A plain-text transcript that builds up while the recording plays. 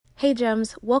Hey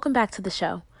Gems, welcome back to the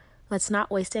show. Let's not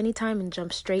waste any time and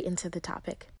jump straight into the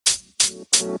topic.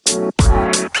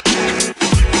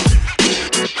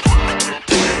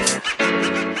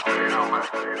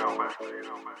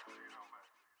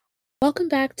 Welcome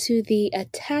back to the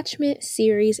attachment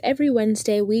series. Every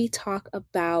Wednesday, we talk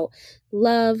about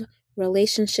love,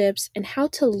 relationships, and how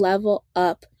to level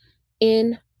up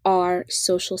in our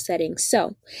social settings.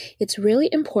 So it's really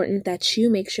important that you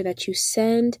make sure that you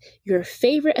send your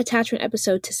favorite attachment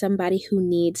episode to somebody who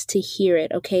needs to hear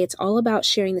it. Okay. It's all about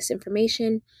sharing this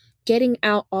information, getting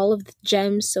out all of the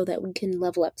gems so that we can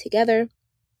level up together.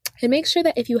 And make sure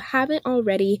that if you haven't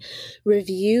already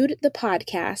reviewed the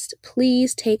podcast,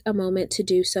 please take a moment to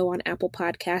do so on Apple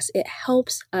Podcasts. It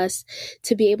helps us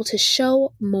to be able to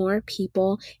show more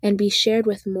people and be shared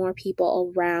with more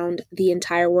people around the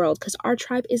entire world because our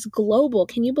tribe is global.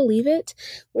 Can you believe it?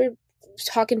 We're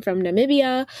talking from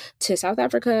Namibia to South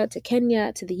Africa to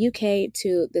Kenya to the UK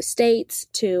to the States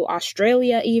to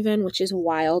Australia even, which is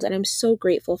wild. And I'm so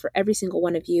grateful for every single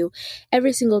one of you,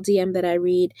 every single DM that I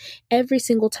read, every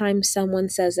single time someone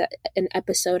says that an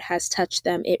episode has touched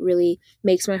them. It really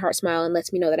makes my heart smile and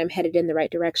lets me know that I'm headed in the right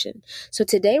direction. So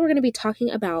today we're going to be talking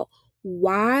about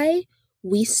why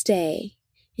we stay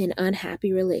in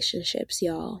unhappy relationships,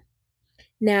 y'all.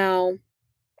 Now,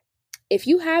 if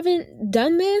you haven't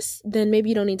done this, then maybe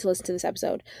you don't need to listen to this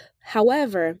episode.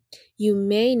 However, you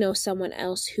may know someone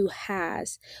else who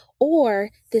has, or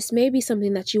this may be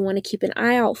something that you want to keep an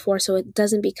eye out for so it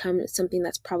doesn't become something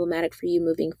that's problematic for you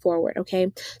moving forward, okay?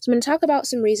 So I'm going to talk about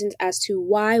some reasons as to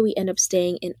why we end up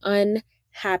staying in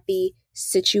unhappy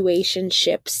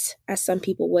situationships, as some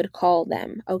people would call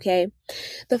them, okay?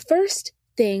 The first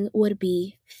thing would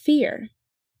be fear.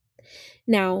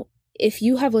 Now, if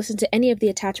you have listened to any of the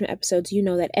attachment episodes, you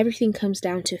know that everything comes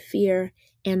down to fear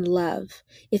and love.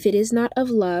 If it is not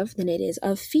of love, then it is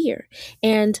of fear.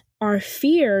 And our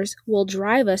fears will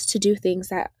drive us to do things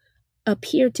that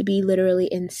appear to be literally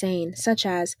insane, such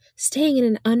as staying in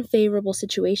an unfavorable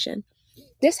situation.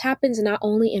 This happens not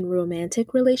only in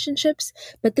romantic relationships,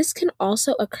 but this can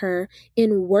also occur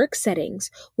in work settings.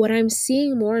 What I'm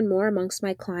seeing more and more amongst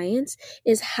my clients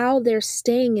is how they're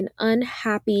staying in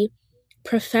unhappy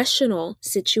professional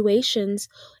situations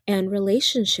and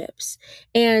relationships.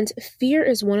 And fear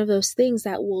is one of those things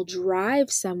that will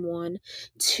drive someone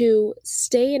to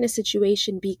stay in a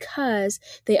situation because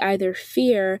they either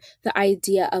fear the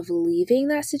idea of leaving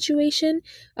that situation,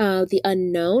 the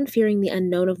unknown, fearing the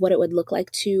unknown of what it would look like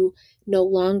to no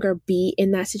longer be in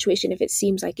that situation if it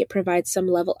seems like it provides some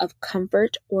level of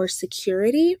comfort or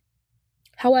security.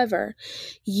 However,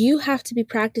 you have to be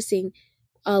practicing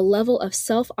a level of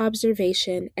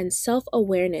self-observation and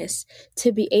self-awareness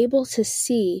to be able to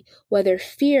see whether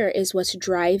fear is what's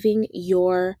driving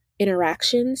your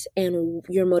interactions and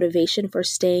your motivation for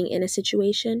staying in a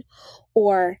situation,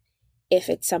 or if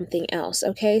it's something else,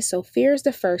 okay? So fear is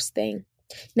the first thing.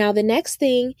 Now, the next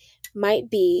thing might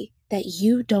be that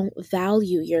you don't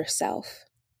value yourself.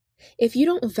 If you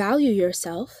don't value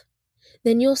yourself,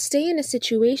 then you'll stay in a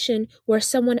situation where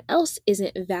someone else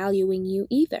isn't valuing you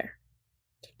either.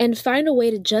 And find a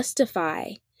way to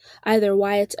justify either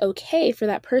why it's okay for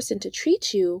that person to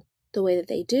treat you the way that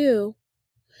they do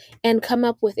and come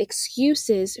up with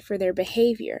excuses for their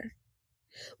behavior.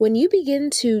 When you begin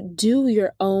to do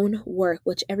your own work,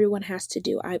 which everyone has to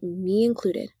do, me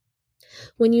included,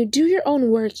 when you do your own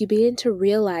work, you begin to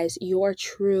realize your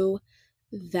true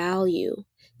value,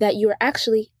 that you're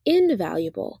actually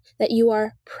invaluable, that you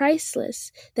are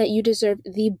priceless, that you deserve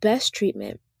the best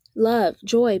treatment. Love,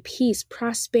 joy, peace,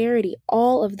 prosperity,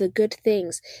 all of the good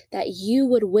things that you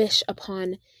would wish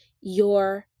upon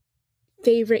your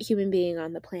favorite human being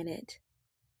on the planet.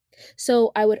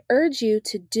 So I would urge you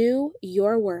to do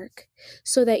your work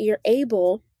so that you're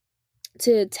able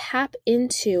to tap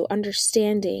into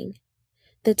understanding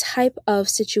the type of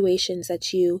situations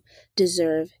that you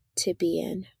deserve to be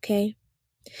in, okay?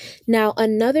 Now,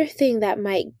 another thing that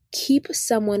might keep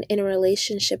someone in a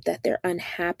relationship that they're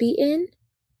unhappy in,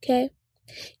 okay,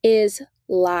 is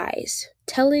lies.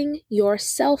 Telling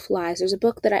yourself lies. There's a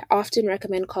book that I often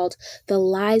recommend called The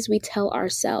Lies We Tell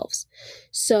Ourselves.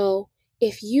 So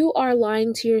if you are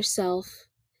lying to yourself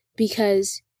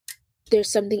because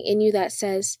there's something in you that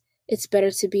says it's better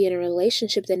to be in a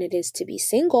relationship than it is to be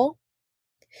single,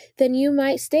 then you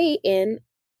might stay in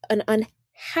an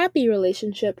unhappy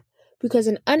relationship because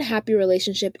an unhappy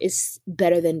relationship is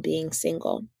better than being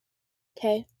single.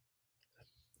 Okay?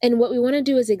 And what we want to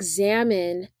do is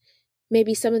examine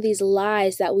maybe some of these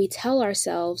lies that we tell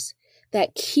ourselves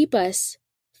that keep us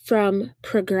from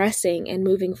progressing and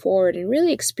moving forward and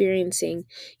really experiencing,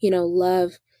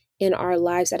 love in our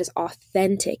lives that is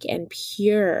authentic and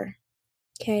pure.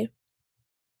 Okay?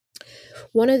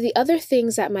 One of the other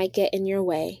things that might get in your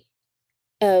way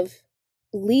of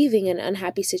leaving an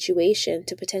unhappy situation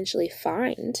to potentially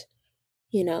find,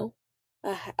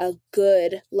 a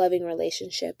good, loving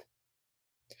relationship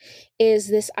is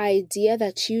this idea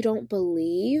that you don't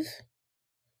believe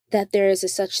that there is a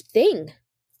such thing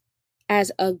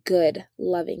as a good,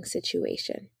 loving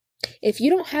situation. If you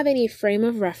don't have any frame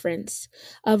of reference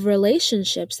of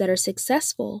relationships that are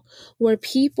successful, where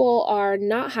people are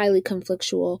not highly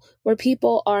conflictual, where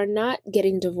people are not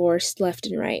getting divorced left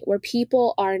and right, where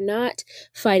people are not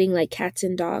fighting like cats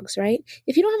and dogs, right?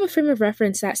 If you don't have a frame of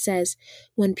reference that says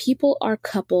when people are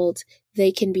coupled,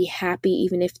 they can be happy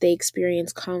even if they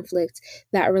experience conflict,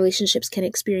 that relationships can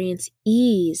experience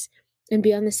ease and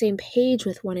be on the same page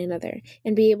with one another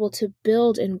and be able to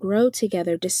build and grow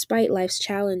together despite life's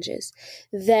challenges,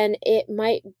 then it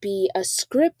might be a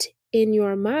script in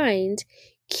your mind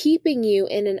keeping you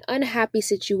in an unhappy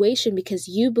situation because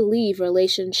you believe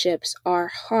relationships are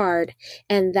hard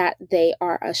and that they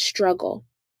are a struggle.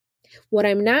 What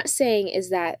I'm not saying is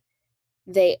that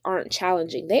they aren't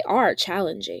challenging. They are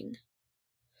challenging.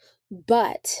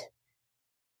 But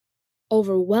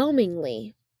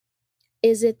overwhelmingly,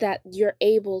 is it that you're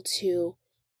able to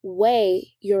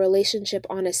weigh your relationship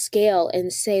on a scale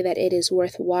and say that it is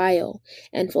worthwhile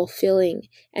and fulfilling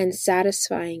and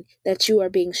satisfying, that you are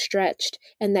being stretched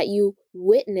and that you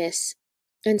witness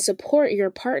and support your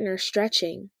partner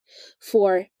stretching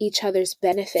for each other's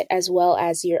benefit as well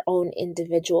as your own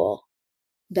individual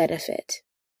benefit?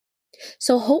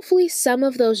 So hopefully some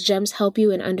of those gems help you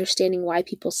in understanding why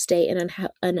people stay in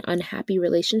unhappy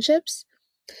relationships.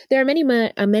 There are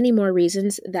many more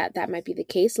reasons that might be the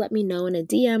case. Let me know in a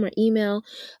DM or email,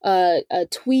 a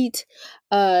tweet,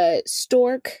 a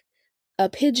stork, a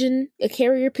pigeon, a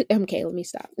carrier. Okay, let me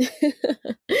stop.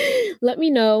 Let me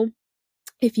know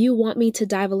if you want me to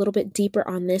dive a little bit deeper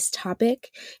on this topic.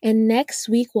 And next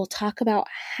week, we'll talk about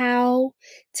how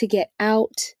to get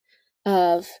out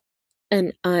of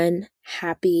an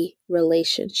unhappy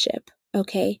relationship.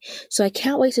 Okay, so I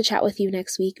can't wait to chat with you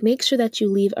next week. Make sure that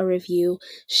you leave a review,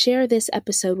 share this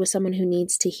episode with someone who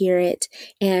needs to hear it,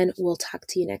 and we'll talk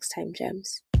to you next time,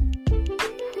 Gems.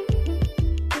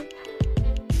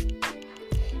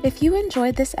 If you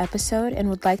enjoyed this episode and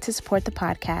would like to support the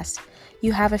podcast,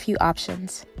 you have a few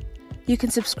options. You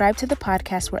can subscribe to the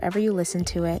podcast wherever you listen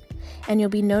to it, and you'll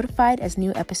be notified as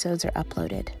new episodes are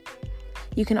uploaded.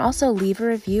 You can also leave a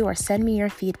review or send me your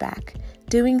feedback.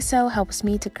 Doing so helps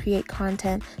me to create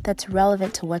content that's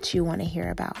relevant to what you want to hear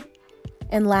about.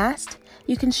 And last,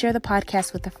 you can share the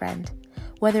podcast with a friend.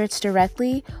 Whether it's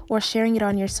directly or sharing it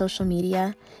on your social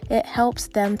media, it helps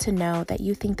them to know that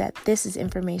you think that this is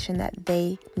information that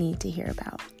they need to hear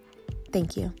about.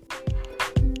 Thank you.